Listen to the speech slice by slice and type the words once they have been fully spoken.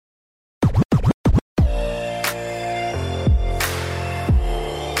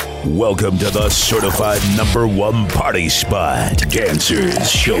Welcome to the certified #1 party spot, Dancers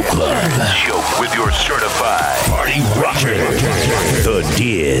Show Club. With your certified party rocker, The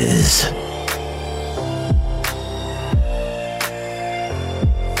Diz.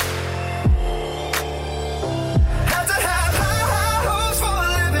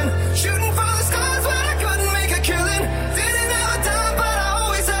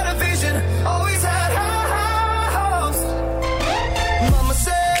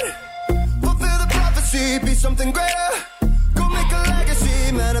 Something greater, go make a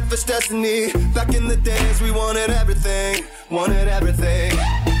legacy, manifest destiny. Back in the days, we wanted everything.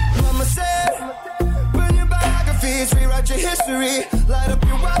 Mama said, burn your biographies, rewrite your history, light up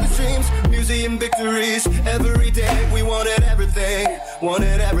your wildest dreams, museum victories. Every day, we wanted everything.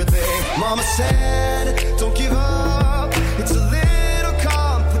 Mama said, don't give up, it's a little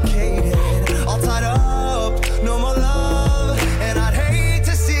complicated. All tied up, no more love, and I'd hate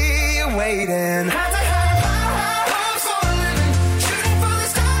to see you waiting.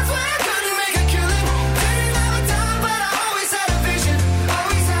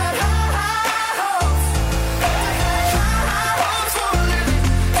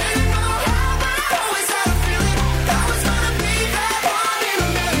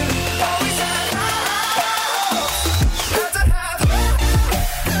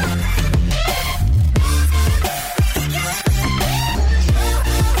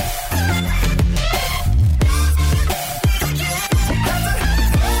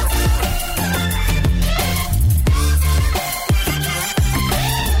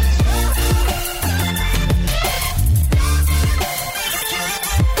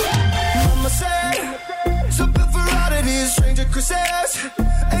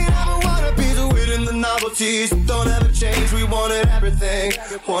 Don't ever change, we wanted everything.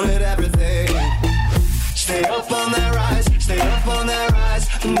 Stay up on that rise,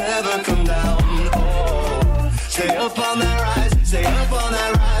 never come down. Oh. Stay up on that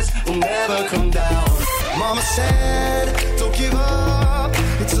rise, never come down. Mama said, don't give up,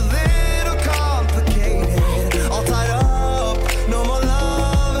 it's a little complicated. All tied up, no more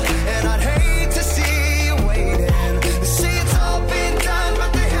love, and I'd hate to see you waiting. They say it's all been done,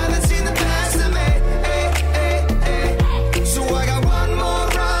 but they haven't seen the past of me.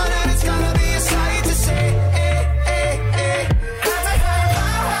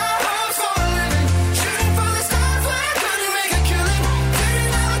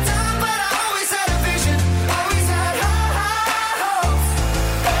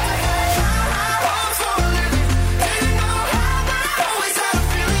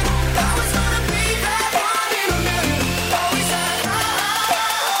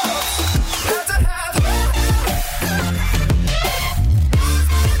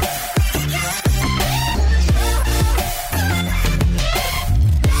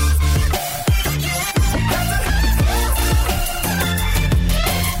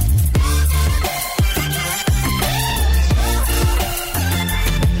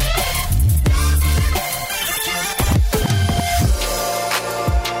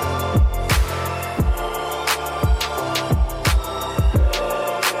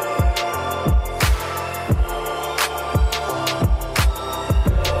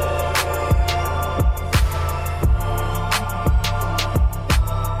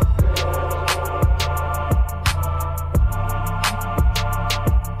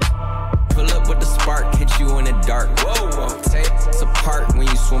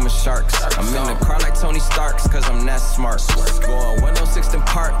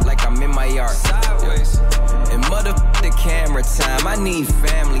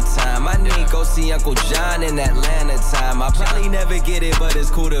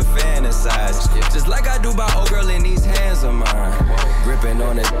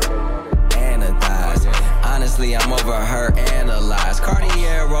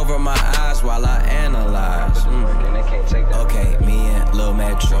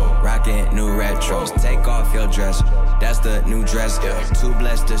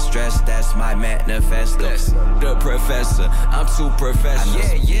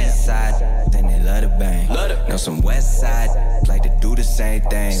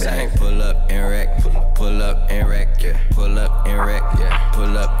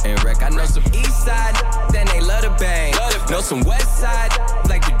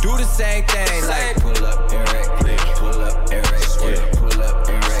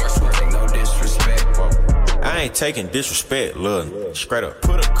 Taking disrespect, look. Straight up,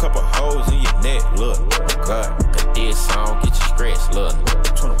 put a couple holes in your neck, look. God, got this song, get you stretched, look.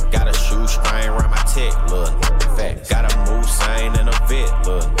 Got a shoestring around my tech, look. Fact, got a move sign and a vet,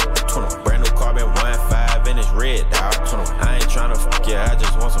 look. Brand new carbon 1.5 and it's red, dog. I ain't tryna fuck yeah, I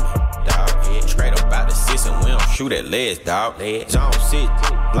just want some dog. Yeah. Straight up out the six and we don't shoot at legs, dog. Zone 6,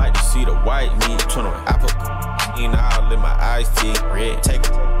 like to see the white meat. I put in all in my iced tea. Red, take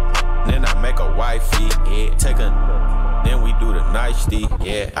it, then I make a wifey. Yeah, take a, then we do the nicety.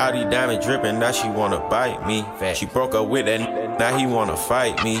 Yeah, all these diamonds dripping, now she wanna bite me. She broke up with that, now he wanna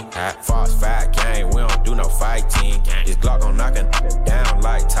fight me. False 5 gang, we don't do no fighting. This Glock gon' knock it down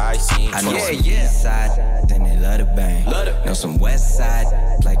like Tyson. I know some east side, then they love to bang. Know some west side,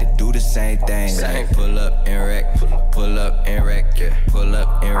 like to do the same thing. Like pull up and wreck, pull up and wreck, yeah. Pull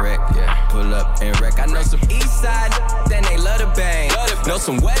up and wreck, yeah. Pull up and wreck. I know some east side, then they love to bang. Know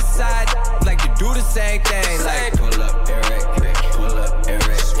some west side, like to do the same thing. Like pull up and wreck, pull up and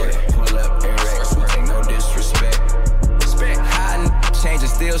wreck, pull up and wreck. Ain't no disrespect. Hiding, change and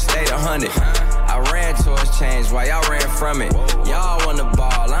still stayed 100. I ran towards change while y'all ran from it. Y'all want the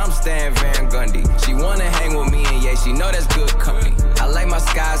ball, I'm staying Van Gundy. She wanna hang with me and yeah, she know that's good company. I like my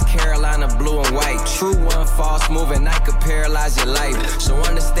skies Carolina blue and white. True one false move and I could paralyze your life. So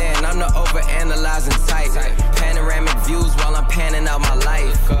understand I'm the overanalyzing type. Panoramic views while I'm panning out my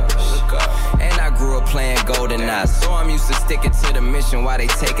life. And I grew up playing GoldenEye, so I'm used to sticking to the mission while they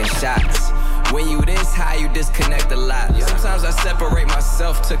taking shots. When you this high, you disconnect a lot. Sometimes I separate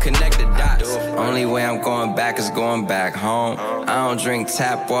myself to connect the dots. Only way I'm going back is going back home. I don't drink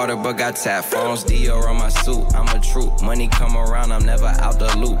tap water, but got tap phones. Dior on my suit, I'm a troop. Money come around, I'm never out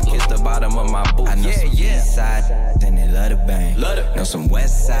the loop. Kiss the bottom of my boot. I know some east side, then they love to bang. Know some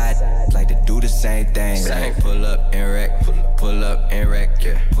west side, like to do the same thing. Like pull up and wreck, pull up and wreck,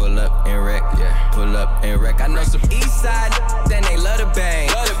 yeah. Pull up and wreck, yeah. Pull up and wreck. I know some east side, then they love to bang.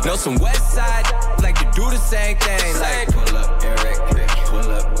 Know some west side, like to do the same thing. Like pull up and wreck,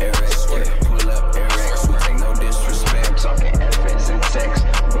 pull up and wreck, pull up and wreck. Ain't no disrespect. I'm talking FS and text,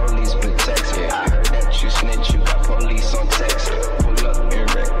 police protects. I heard that you snitch, you got police on text. Pull up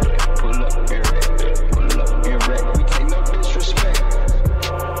and wreck, pull up and wreck, pull up and wreck. We take no disrespect.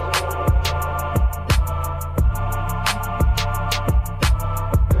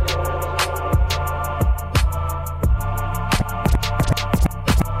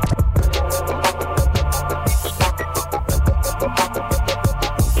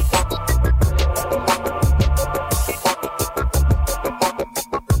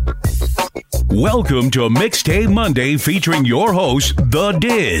 Welcome to Mixtape Monday featuring your host, The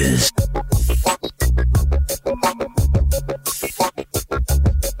Diz.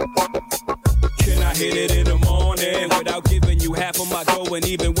 Can I hit it in the morning without giving you half of my dough? And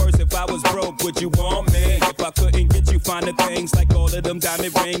even worse, if I was broke, would you want me? If I couldn't get you finer things like all of them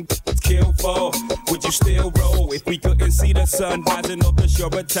diamond rings kill for, would you still roll? If we couldn't see the sun rising off the shore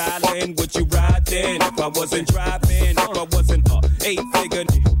of Thailand, would you ride then? If I wasn't driving, if I wasn't a 8-figure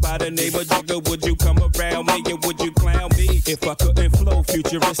by the name of Jigger, would you come around me and would you clown me? If I couldn't flow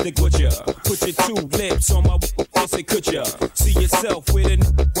futuristic, would ya put your 2 lips on my pussy? Could ya see yourself with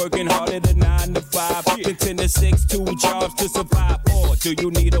a working harder than 9 to 5, getting 10 to 6, 2 jobs to survive? Or do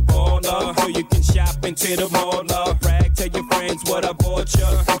you need a baller so you can shop into the mall? Brag, tell your friends what I bought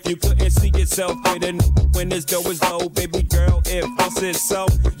ya. If you couldn't see yourself with a when this dough is low, baby girl, if this is so,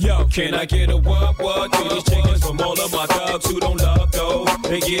 yo, can I get a what to these chickens from all of my dogs who don't love dough?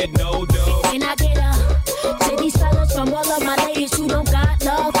 They get no dough. Can I get a to these fellas from all of my ladies who don't got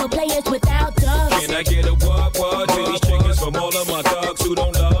love for players without doves? Can I get a what to these chickens from all of my dogs who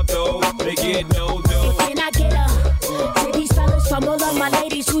don't love dough? They get no dough. Can I get a to these fellas from all of my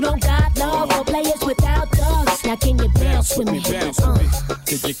ladies who don't got love for players without doves? Now can you bounce with me? Bounce with me.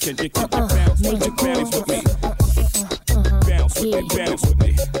 Can you bounce with me? Bounce with me. Bounce with me. Bounce with me.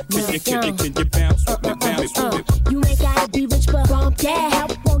 Can you bounce with me? Bounce with me. You ain't gotta be rich, but bump that.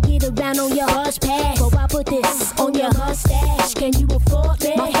 Help won't get around on your hush pad. So I put this on your mustache. Can you afford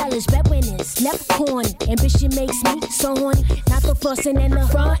me? My fellas, red winners, never corny. Ambition makes me so horny. Not the fussing in the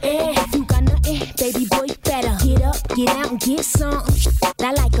front end. If you got nothing, baby boy, you better get up, get out, and get something.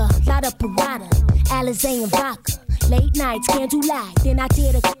 I like a lot of Parada, Alizé and vodka. Late nights, can't do lie. Then I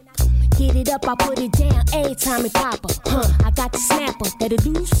did a get it up, I put it down every time it pop up. I got the snapper, let it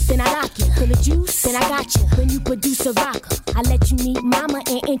loose, then I lock you. Feel the juice, then I got you. When you produce a rocker, I let you meet mama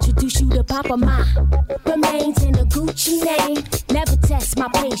and introduce you to Papa. My remains in a Gucci name. Never test my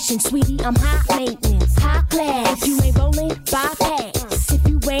patience, sweetie. I'm high maintenance, high class. If you ain't rolling, bypass. If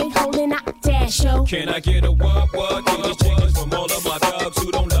you ain't holding, I dash yo. Can I get a what to these chickens from all of my dogs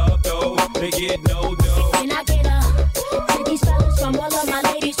who don't love dough? They get no dough. Can I get a to these fellas from all of my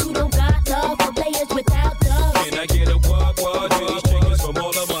ladies who don't got love for players without doves? Can I get a what to these chickens from all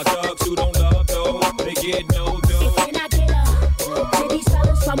of my dogs who don't love dough? They get no dough. Can I get a to these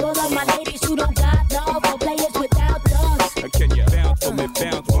fellas from all of my ladies who don't got love for players without doves? Can you bounce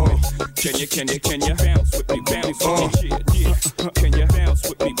you bounce with me, bounce with me, yeah. Can you bounce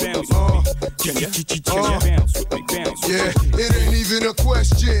with me, bounce with me? Can you bounce with me, bounce with me? Yeah, it ain't even a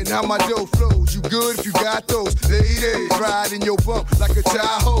question how my dough flows. You good if you got those ladies riding your bump like a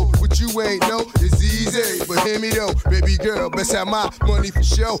Tahoe. What you ain't know is easy, but hear me though, baby girl, best have my money for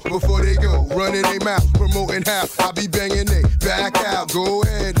show before they go running their mouth, promoting how I be banging they back out. Go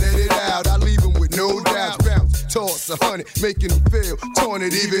ahead, let it out. I leave them with no doubts. Bounce, toss 100, making them feel torn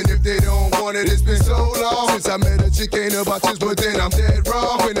it, even if they don't want it. It's been so long since I met a chick, ain't about this, but then I'm dead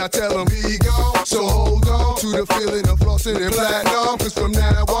wrong when I tell them be gone. So hold on to the feeling of flossing and platinum, cause from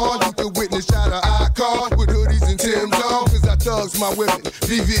now on you can witness shout out icon with hoodies and Tim's on, cause I thugs my women,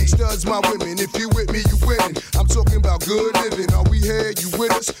 VV studs my women. If you with me, you winning. I'm talking about good living. Are we here? You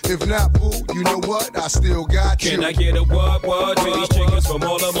with us? If not, boo, you know what? I still got you. Can I get a what to these chickens from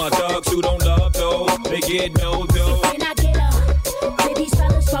all of my dogs who don't love those? They get no dough. Can I get a to these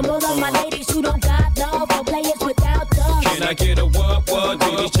fellas from all of my ladies who don't got love for players without thugs? Can I get a what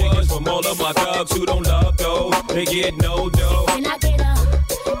to these chickens from all of my dogs who don't love those? They get no dough. Can I get a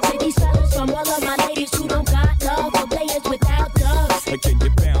to these fellas from all of my ladies who don't got love for players without thugs? Can you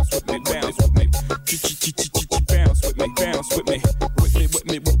bounce with me, bounce with me? Bounce with me, bounce with me.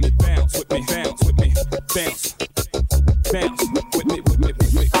 With me, bounce with me, bounce with me, bounce. Bounce with me.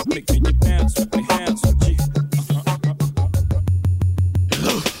 Can you bounce with me, bounce with me?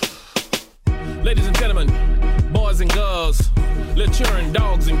 Ladies and gentlemen, boys and girls, maturing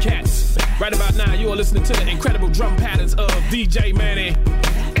dogs and cats. Right about now, you are listening to the incredible drum patterns of DJ Manny.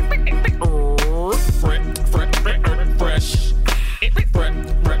 Fresh.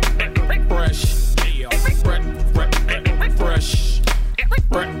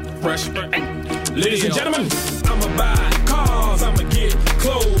 Fresh. Ladies and gentlemen, I'ma buy cars, I'ma get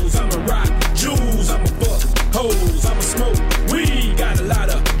clothes, I'ma rock jewels, I'ma fuck hoes, I'ma smoke weed, got a lot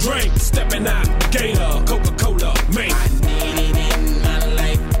of drink, stepping out, Gator, Coca-Cola, man. I need it in my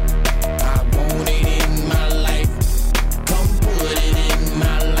life, I want it in my life, come put it in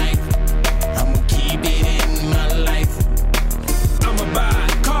my life, I'ma keep it in my life. I'ma buy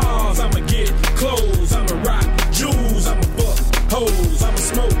cars, I'ma get clothes, I'ma rock jewels, I'ma fuck hoes, I'ma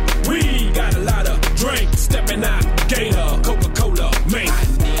smoke weed, got a lot of drink, stepping out, Gator, Coca-Cola, man. I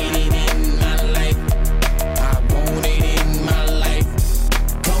need it in my life, I want it in my life,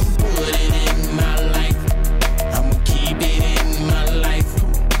 come put it in my life, I'ma keep it in my life.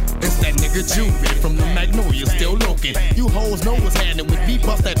 It's that nigga Juvie from the Magnolia, still looking. You hoes know what's happening with me,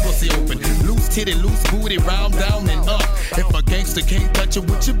 bust that pussy open. Loose titty, loose booty, round, down, and up. If a gangster can't touch it,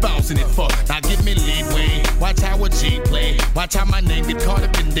 what you bouncing it for? Now give me leeway, watch how a G play. Watch how my name get caught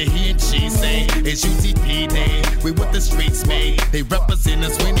up in the he and she say. It's UTP day, we what the streets made. They represent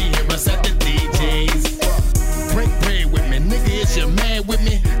us when they hear us at the DJs. Break bread with me, nigga, is you mad with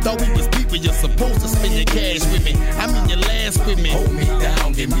me? Thought we was people, you're supposed to spend your cash with me. I mean your last with me. Hold me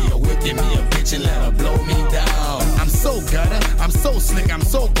down, give me a whip, give me a bitch and let her blow me down. I'm so gutter, I'm so slick, I'm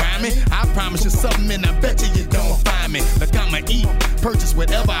so grimy. I promise you something and I bet you don't find me. Look, I'ma eat, purchase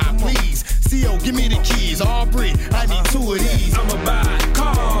whatever I please. CO, give me the keys, Aubrey, I need 2 of these. I'ma buy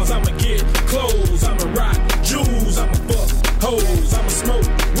cars, I'ma get clothes, I'ma rock jewels, I'ma fuck hoes, I'ma smoke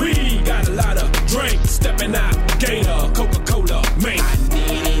weed, got a lot of drink, stepping out, Gator, Coca-Cola, man. I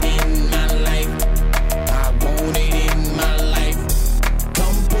need it in my life, I want it in my life,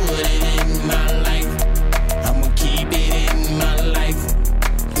 come put it in my life, I'ma keep it in my life.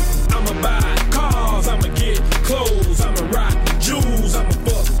 I'ma buy cars, I'ma get clothes, I'ma rock jewels, I'ma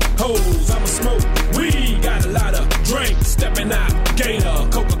fuck hoes, I'ma smoke weed, got a lot of drink, stepping out, Gator,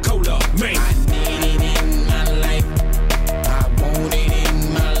 Coca-Cola, man. I need it in my life, I want it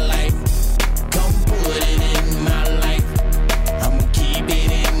in my life, come put it in my life, I'ma keep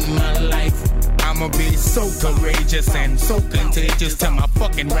it in my life. I'ma be so courageous and so contagious. Tell my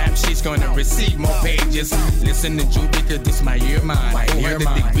fucking rap she's gonna receive more pages. Listen to Juvie, cause this my ear mine.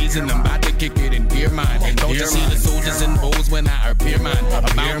 400 degrees and I'm about to kick it in gear mine. Don't you see the soldiers and bows when I appear mine?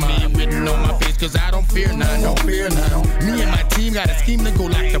 About me written on my face cause I don't fear none. Don't fear none. Me and my team got a scheme to go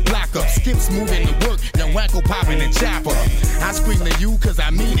like the block up. Skips moving to work, then wacko popping and chopper. I scream to you cause I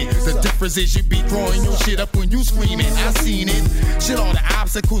mean it. The difference is you be throwing your shit up when you screaming. I seen it. Shit, all the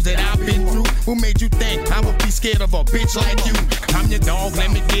obstacles that I've been through. Who made you think I would be scared of a bitch like you? I'm your dog,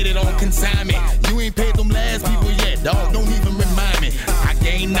 let me get it on consignment. You ain't paid them last people yet, dog, don't even remind me. I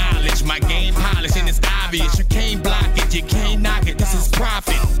gain knowledge, my game polish, and it's obvious. You can't block it, you can't knock it, this is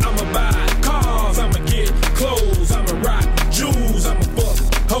profit. I'ma buy cars, I'ma get clothes, I'ma rock jewels, I'ma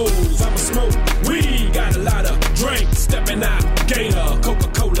fuck hoes, I'ma smoke weed, got a lot of drink, stepping out, Gator,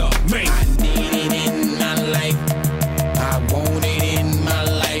 Coca-Cola, man. I need it in my life, I want it in my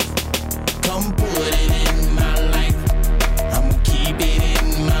life,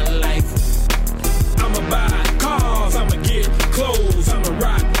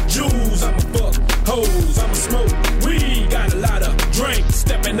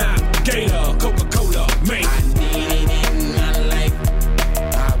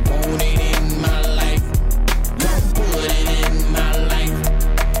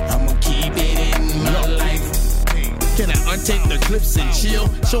 clips and chill.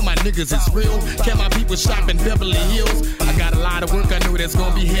 Show my niggas it's real. Can my people shop in Beverly Hills? I got a lot of work, I know that's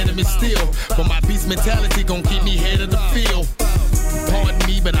gonna be ahead of me still. But my beast mentality gon' keep me head of the field. Pardon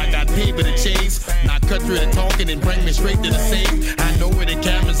me, but I got paper to chase. Not cut through the talking and bring me straight to the safe. I know where the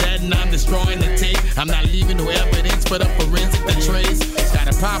camera's at and I'm destroying the tape. I'm not leaving no evidence but a forensic to trace.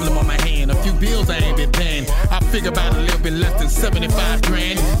 Got a problem on my hand, a few bills I ain't been paying. I figure about a little bit less than 75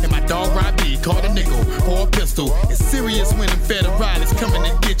 grand. And my dog Robbie caught a nickel or a pistol. It's serious when the federalists coming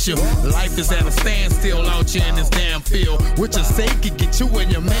to get you. Life is at a standstill out here in this damn field. What you say could get you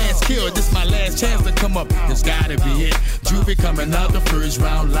and your man's killed. This my last chance to come up, it's gotta be it. Juvie coming out the first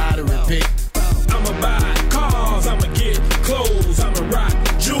round lottery pick. I'ma buy cars, I'ma get clothes, I'ma rock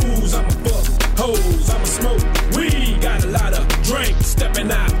jewels, I'ma fuck hoes, I'ma smoke weed, got a lot of drink,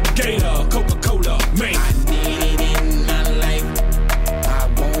 stepping out, Gator, Coca-Cola, man. I need it in my life, I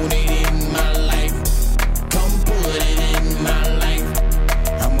want it in my life, come put it in my life,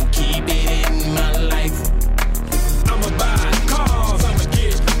 I'ma keep it in my life. I'ma buy cars, I'ma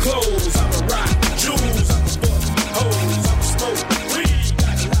get clothes, I'ma rock jewels, I'ma fuck hoes, I'ma smoke weed,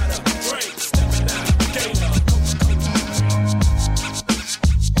 got a lot of drink, stepping out, Gator, Coca-Cola.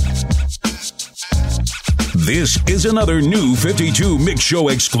 This is another new 52 Mix Show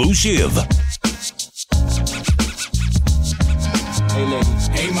exclusive. Hey ladies,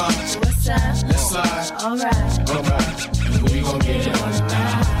 hey ma, What's up? let's slide. Alright. Alright, we gon' get it on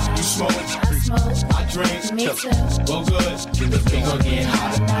tonight. You smoke, I smoke. I drink, Me too. go good, cause we gon' get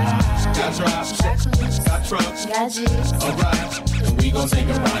hot tonight. Got drops, Got clothes. got trucks, Got G's. alright, and we gon' take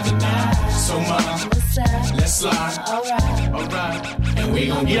a ride tonight. So mom, What's up? let's slide, Alright. alright, and we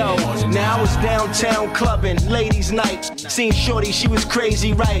gon' get it on tonight. Now it's downtown clubbing, ladies' night. Seen Shorty, she was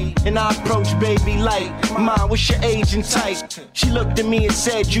crazy, right? And I approached baby light. Mom, what's your age and type? She looked at me and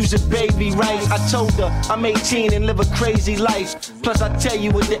said, you's a baby, right? I told her I'm 18 and live a crazy life. Plus I tell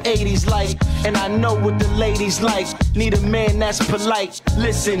you what the 80s like, and I know what the ladies like. Need a man that's polite,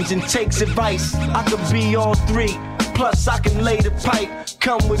 listens and takes advice. I could be all three. Plus I can lay the pipe.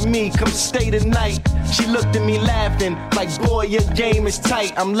 Come with me, come stay the night. She looked at me laughing, like boy your game is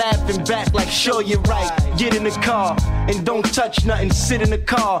tight. I'm laughing back like sure you're right. Get in the car and don't touch nothing. Sit in the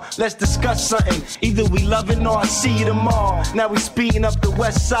car, let's discuss something. Either we loving or I see you tomorrow. Now we speeding up the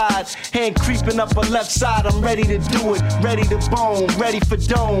west side, hand creeping up her left side. I'm ready to do it, ready to bone, ready for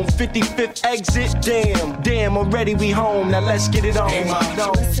dome. 55th exit, damn already we home. Now let's get it on. Hey mom,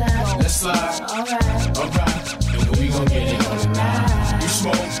 What's up? let's slide, Alright. alright, and we gon' get it on tonight. You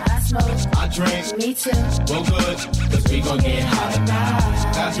smoke, I smoke. I drink, Me too. go good, cause we gon' get hot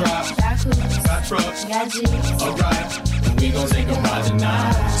tonight. Got drops, Got clothes. got trucks, Got G's. alright, and we gon' take a ride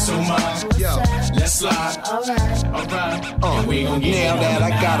tonight. So mom, What's up? let's slide, Alright. alright, and we gon' get Now it on that I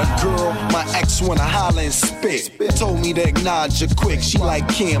tonight. got a girl, my ex wanna holler and spit. Told me to acknowledge her quick. She like,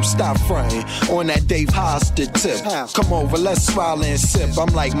 Kim, stop frontin' on that Dave Hostert tip. Come over, let's smile and sip.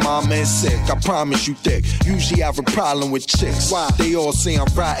 I'm like, mama is sick, I promise you thick. Usually I have a problem with chicks. They all say I'm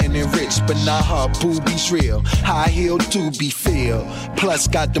rotten and rich, but not her boobies real. High heel do be feel. Plus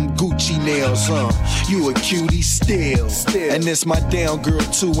got them Gucci nails, You a cutie still. And this my down girl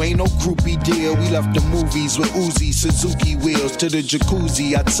too, ain't no groupie deal. We left the movies with Uzi, Suzuki wheels to the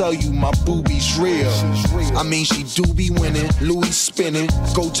jacuzzi. I tell you my boobies real. I mean she do be winning, Louis spinning.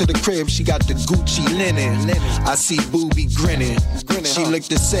 Go to the crib, she got the Gucci linen. I see Booby grinning. She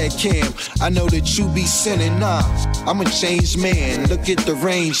looked and said, Kim, I know that you be sinning. Nah, I'm a changed man. Look at the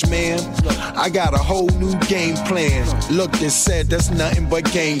range, man. I got a whole new game plan. Looked and said, that's nothing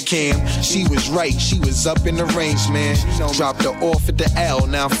but game cam. She was right, she was up in the range, man. Dropped her off at the L,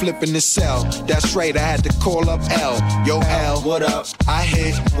 now I'm flipping the cell. That's right, I had to call up L. Yo, L, what up? I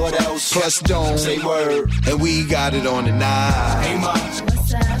hit, what else? Plus don't say word, and we got it on tonight. Hey mom,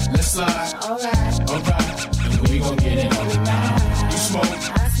 What's up? let's slide, Alright. alright, and we gon' get it on tonight. You smoke,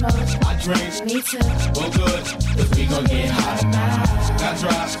 I smoke. I drink, Me too. go good, cause we gon' get hot tonight. Got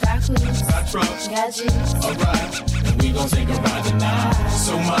drops, Got clothes. got trucks, Got G's. alright, and we gon' take a ride tonight.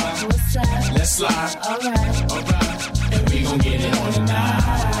 So mom, What's up? let's slide, Alright. alright, and we gon' get it on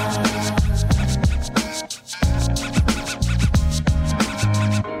tonight.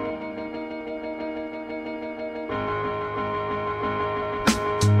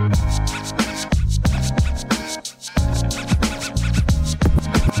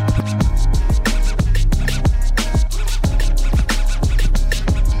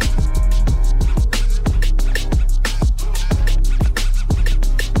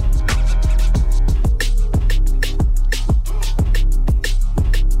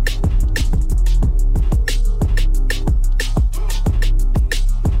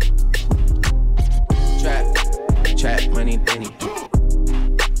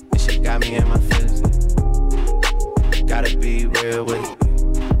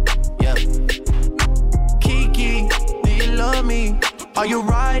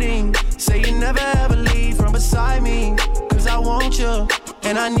 riding? Say you never ever leave from beside me. Cause I want you,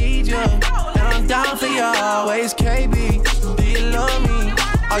 and I need you, and I'm down for you always, KB. Do you love me?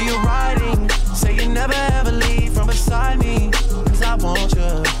 Are you riding? Say you never ever leave from beside me. Cause I want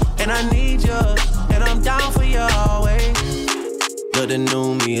you, and I need you, and I'm down for you always. Look, the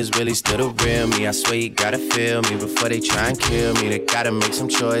new me is really still the real me. I swear you gotta feel me before they try and kill me. They gotta make some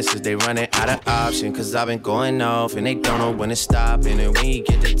choices, they running out of options. Cause I've been going off and they don't know when to stop. And then when you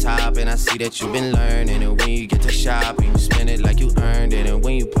get to top, and I see that you've been learning. And when you get to shopping, you spend it like you earned it. And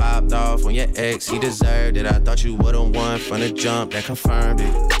when you popped off on your ex, he deserved it. I thought you would've won from the jump, that confirmed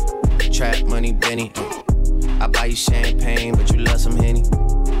it. Trap money, Benny. I buy you champagne, but you love some Henny.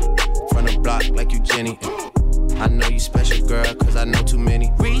 From the block like you Jenny. I know you special, girl, cause I know too many.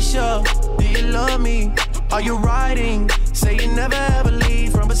 Risha, do you love me? Are you riding? Say you never ever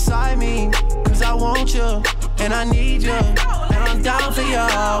leave from beside me. Cause I want you, and I need you, and I'm down for you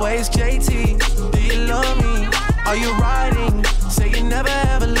always. JT, do you love me? Are you riding? Say you never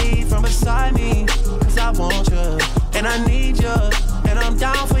ever leave from beside me. Cause I want you, and I need you, and I'm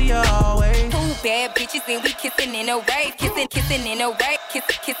down for you always. Two bad bitches and we kissing in a wave. Kissing in a wave.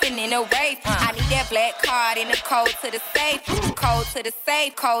 Kissing in a wave. I need that black card and the code to the safe. Code to the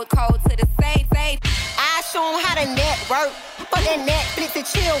safe. Code to the safe. I show 'em how to network. Fuck that Netflix and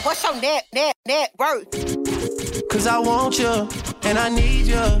chill. What's your net worth? Cause I want you, and I need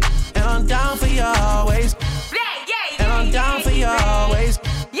you, and I'm down for you always. And I'm down for you always.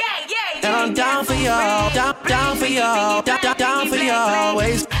 And I'm down for you, down for you, down for you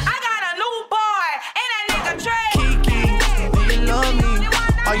always. I got a new boy and a nigga Trey. Kiki, do you love me?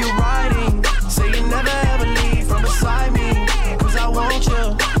 Are you riding? Say you never ever leave from beside me. Cause I want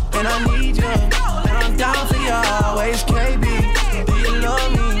you, and I need you, and I'm down for you always. KB, do you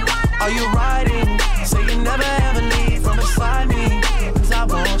love me? Are you riding? Say you never ever leave from beside me. Cause I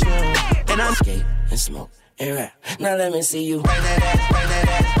want you, and I'm skate and smoke and rap. Now let me see you. Bring that ass, bring that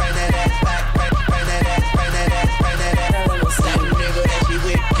ass, bring that ass back. Bring that ass, bring that ass, bring that ass. Now let me see you. Nigga that she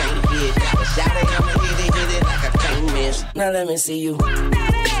with can't hit. But shout it, I'ma hit it like I can't miss. Now let me see you. Now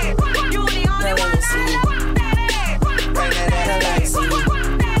let me see you. Bring that ass, now let me see you.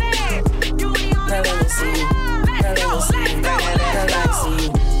 Now let me see you. Now let me see you. Bring that ass, now let me see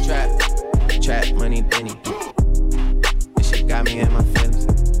you. Trap money, Benny. This shit got me in my feelings.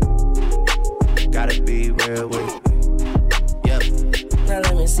 Gotta be real with it. Yep. Now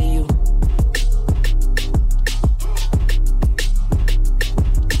let me see you.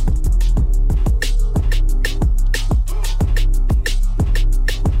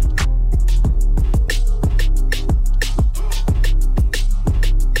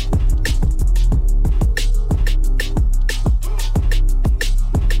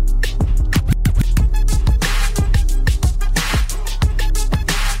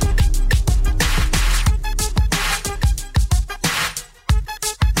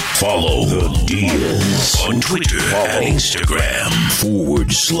 Follow The Diaz on Twitter and Instagram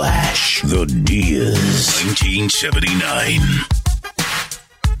 /The Diaz 1979.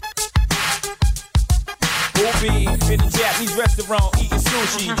 Booby, in a Japanese restaurant, eating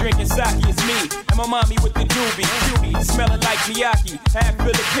sushi, drinking sake, it's me, and my mommy with the doobie, cutie, smelling like Miyaki, half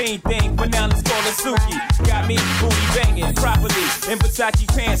Philippine thing, but now let's call it Suki. Got me booty banging properly, in Versace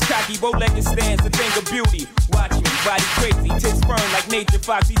pants, cocky, bow-legged stands, a thing of beauty. Watch me, body crazy, tits firm like nature,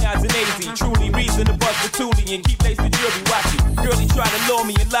 foxy, nods and easy. Truly reason to bust the toolie and keep lace the jewelry. Watch it, girlie try to lure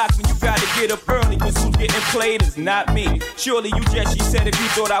me and lock me, you gotta get up early, cause who's getting played is not me. Surely you just, she said, if you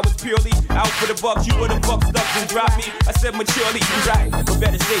thought I was purely out for the bucks, you would've fucked stuck and dropped me. I said maturely, you right, but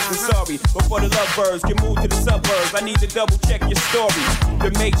better safe than sorry. Before the lovebirds can move to the suburbs, I need to double check your story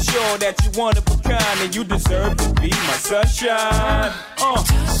to make sure that you one of a kind and you deserve to be my sunshine.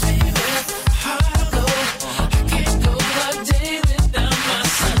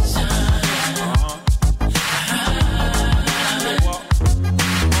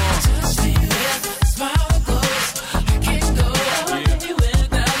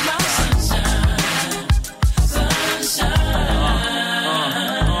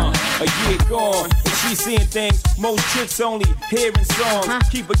 Seeing things, most chicks only hearing songs.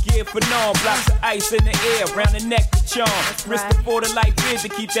 Keep a gear for norm, blocks of ice in the air, round the neck to charm. Risk before the life is to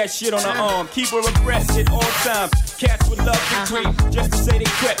keep that shit on her arm. Keep her abreast at all times. Cats would love to creep, just to say they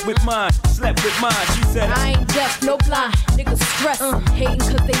crept with mine, slept with mine. She said, I ain't deaf, no blind. Niggas stress, hating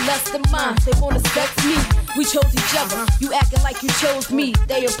cause they less than mine. They wanna sex me, we chose each other. You acting like you chose me.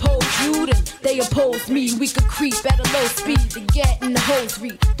 They oppose you, then they oppose me. We could creep at a low speed to get in the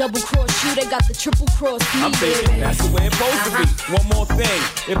hosiery. Double cross you, they got the triple cross me. I'm thinking that's the way it's supposed to be. One more thing,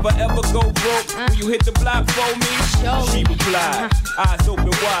 if I ever go broke, will you hit the block for me? She replied, eyes open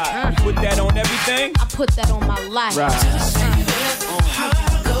wide. You put that on everything? I put that on my life.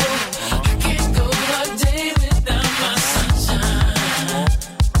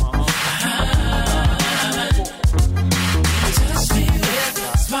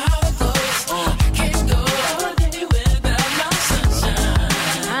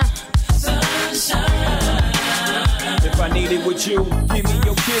 With you, give me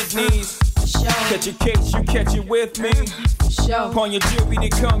your kidneys. Catch a case, you catch it with me. Upon your jewelry to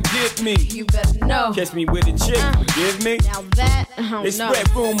come get me. You better know. Catch me with a chick, forgive me. Now that, they spread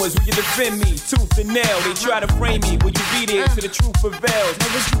rumors, will you defend me? Tooth and nail, they try to frame me. Will you be there till the truth prevails? Now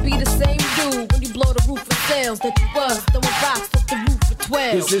would you be the same dude when you blow the roof of sales that you was throwing rocks off the roof for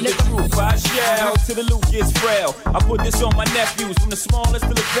 12? This is the truth, I shall, till the loot gets frail. I put this on my nephews, from the smallest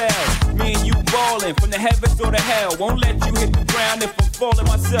to the veil. Me and you ballin', from the heavens or the hell. Won't let you hit the ground if I'm falling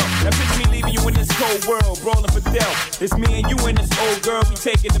myself. Now picture me leaving you in this cold world, brawling for death. It's me and you and this old girl, we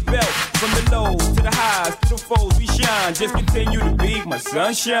taking the belt. From the lows to the highs, to the foes, we shine. Just continue to be my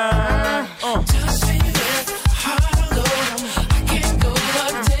sunshine. Just say that I go. I can't go a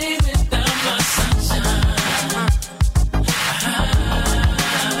day without my sunshine.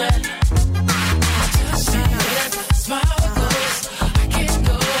 Just say that smile goes. I can't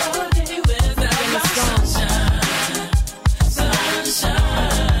go a day without my sunshine. Sunshine.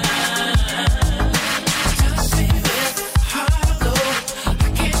 Just say that I go. I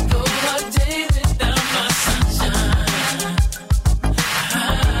can't go a day without my sunshine.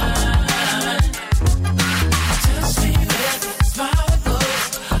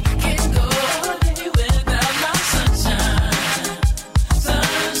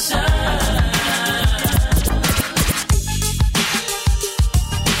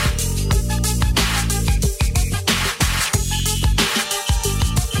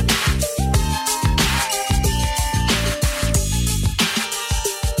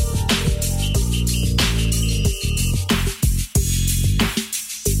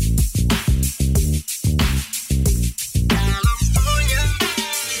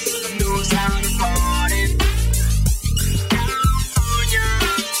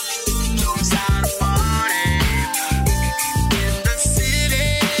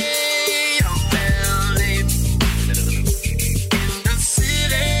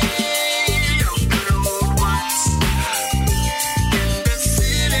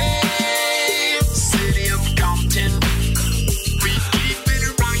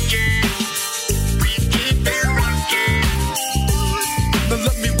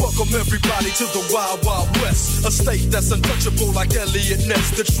 Everybody to the Wild Wild West, a state that's untouchable like Elliot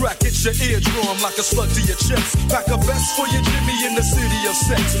Ness. The track hits your eardrum like a slug to your chest. Pack a vest for your Jimmy in the city of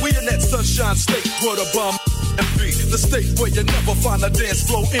sex. We in that sunshine state where the bomb and be the state where you never find a dance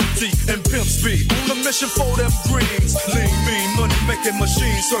floor empty and pimp speed. On a mission for them dreams. Lean, mean, money making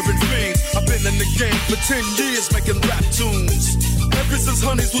machines serving fiends. I've been in the game for 10 years making rap tunes. Ever since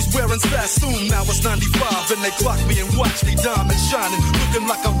Honeys was wearing Sassoon, now it's 95 and they clock me and watch me diamond shining, looking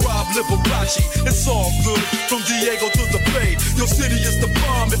like a Rob Liberace. It's all good from Diego to the Bay. Your city is the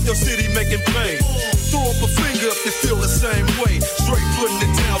bomb if your city making pain. Throw up a finger if you feel the same way. Straight putting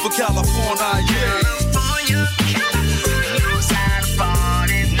it down for California, yeah. California, knows how to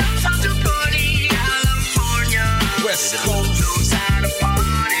party, knows how to party. California, West Coast knows how to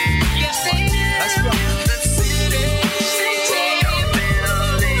party. Yes, they do. That's right.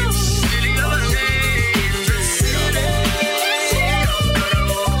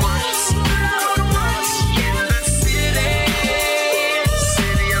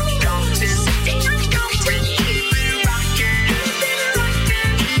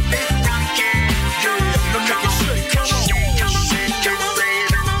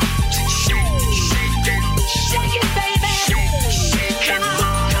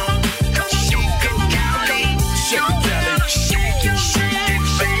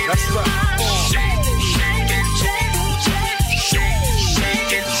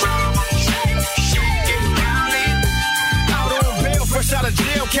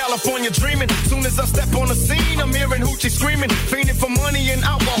 California dreaming. Soon as I step on the scene, I'm hearing hoochie screaming, fiending for money and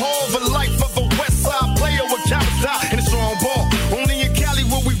alcohol. The life of a West Side player with cowards die and a strong ball. Only in Cali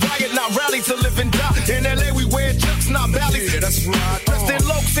will we riot, not rally to live and die. In LA we wear chucks, not valleys. Yeah, that's right. Dressed in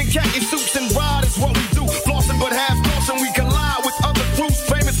lokes and khaki suits and ride is what we do. Flossing but half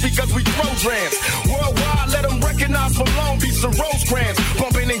programs. Worldwide, let them recognize from Long Beach to Rosecrans.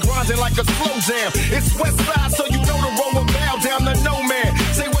 Bumping and grinding like a slow jam. It's West Side, so you know the road will bow down to no man.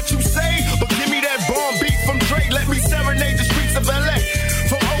 Say what you say, but give me that bomb beat from Dre. Let me serenade the streets of LA.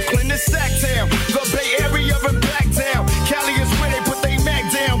 From Oakland to Sacktown, the Bay Area and back down. Cali is where they put they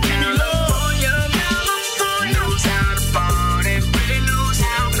Mac down. Give me love.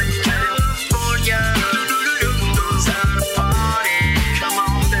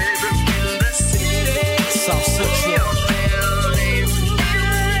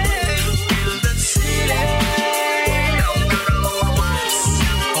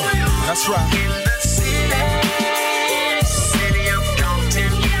 That's right. In the city of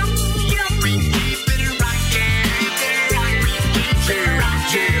Compton, we keep it rockin'.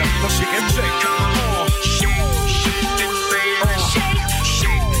 Yeah, no shake and shake. Come on, shake it, baby, shake it,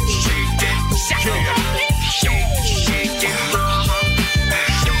 shake it, shake it, mama,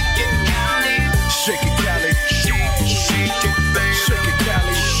 shake it, Cali, shake it, Cali, shake it, baby, shake it,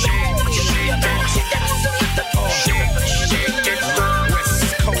 Cali, shake it, West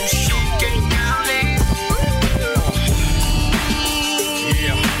Coast.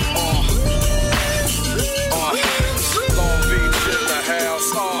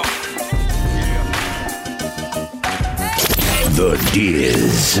 The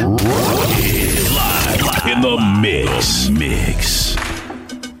Diz live in the mix.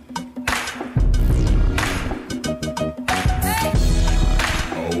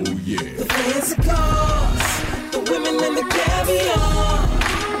 Oh yeah. The fancy cars, the women and the caviar.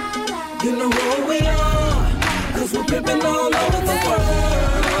 You know who we are, 'cause we're pimping all over the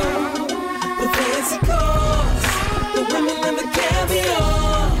world. The fancy cars, the women and the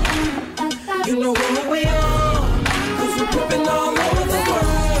caviar. You know who we are. Pimpin' all over the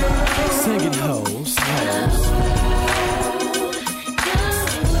world. Singing hoes.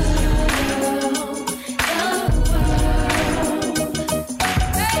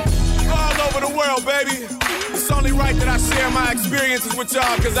 All over the world, baby. It's only right that I share my experiences with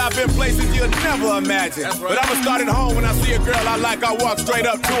y'all, 'cause I've been places you'll never imagine. Right. But I'ma start at home. When I see a girl I like, I walk straight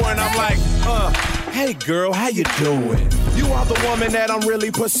up to her and I'm like, hey girl, how you doing? You are the woman that I'm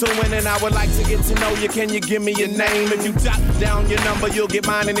really pursuing, and I would like to get to know you. Can you give me your name? If you jot down your number, you'll get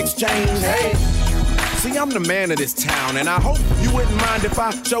mine in exchange. Hey, see, I'm the man of this town, and I hope you wouldn't mind if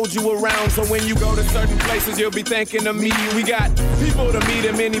I showed you around. So when you go to certain places, you'll be thinking of me. We got people to meet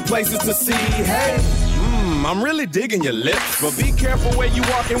and many places to see. Hey, I'm really digging your lips, but be careful where you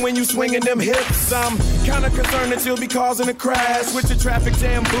walking when you swinging them hips. I'm kinda concerned that you'll be causing a crash with your traffic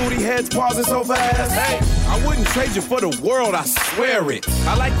jam booty heads pausing so fast. Hey, I wouldn't trade you for the world, I swear it.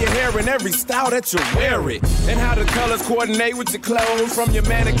 I like your hair in every style that you wear it, and how the colors coordinate with your clothes, from your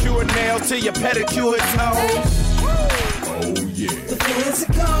manicured nails to your pedicured toes. Oh yeah. The fancy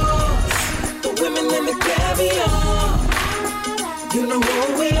cars, the women and the caviar. You know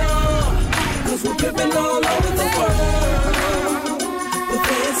who we are, 'cause we're pimping all over the world. The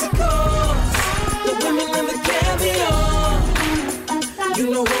fancy cars, the women and the caviar. You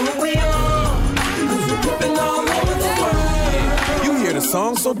know who we are, 'cause we're pimping all over the world. You hear the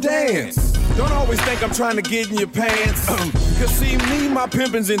song, so dance. Don't always think I'm trying to get in your pants. 'Cause see me, my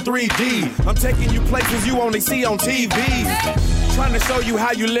pimpin's in 3D. I'm taking you places you only see on TV. Trying to show you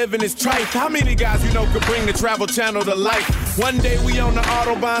how you live in this trife. How many guys you know could bring the Travel Channel to life? One day we on the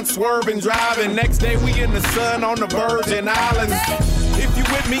Autobahn swerving, driving. Next day we in the sun on the Virgin Islands. If you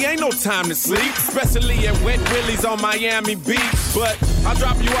with me, ain't no time to sleep, especially at Wet Willie's on Miami Beach. But I'll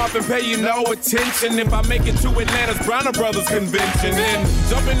drop you off and pay you no attention if I make it to Atlanta's Bronner Brothers convention. Then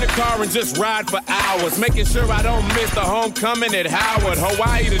jump in the car and just ride for hours, making sure I don't miss the homecoming at Howard.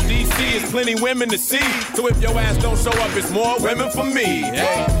 Hawaii to DC is plenty women to see, so if your ass don't show up, it's more women for me.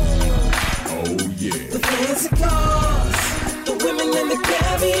 Hey. Oh yeah. The fancy cars, the women and the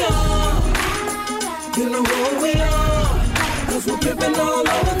caviar. You know who we are, 'cause we're pimping all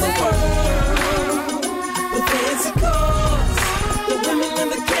over the world. The fancy cars, the women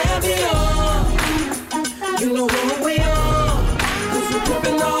and the caviar. You know who we are, 'cause we're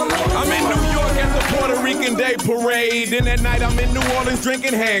pimping all over the world. I'm in New York at the Puerto Rican Day Parade. Then at night I'm in New Orleans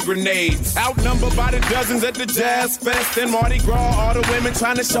drinking hand grenades. Outnumbered by the dozens at the Jazz Fest and Mardi Gras. All the women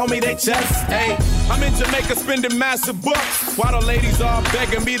trying to show me their chest. Hey, I'm in Jamaica spending massive bucks, while the ladies are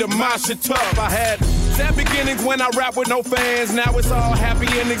begging me to mosh it tough. I had sad beginnings when I rap with no fans. Now it's all happy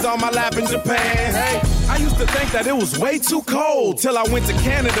endings on my lap in Japan. Hey, I used to think that it was way too cold till I went to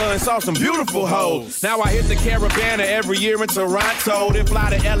Canada and saw some beautiful hoes. Now I hit the Caravana every year in Toronto, then fly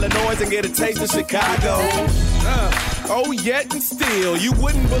to Illinois and get a taste of Chicago. Oh, yet and still, you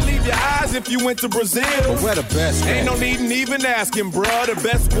wouldn't believe your eyes if you went to Brazil. But we're the best. Ain't no need in even asking, bruh. The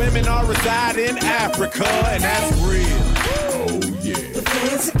best women all reside in Africa, and that's real. Oh, yeah. The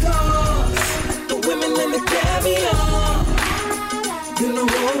fancy cars, the women and the caviar.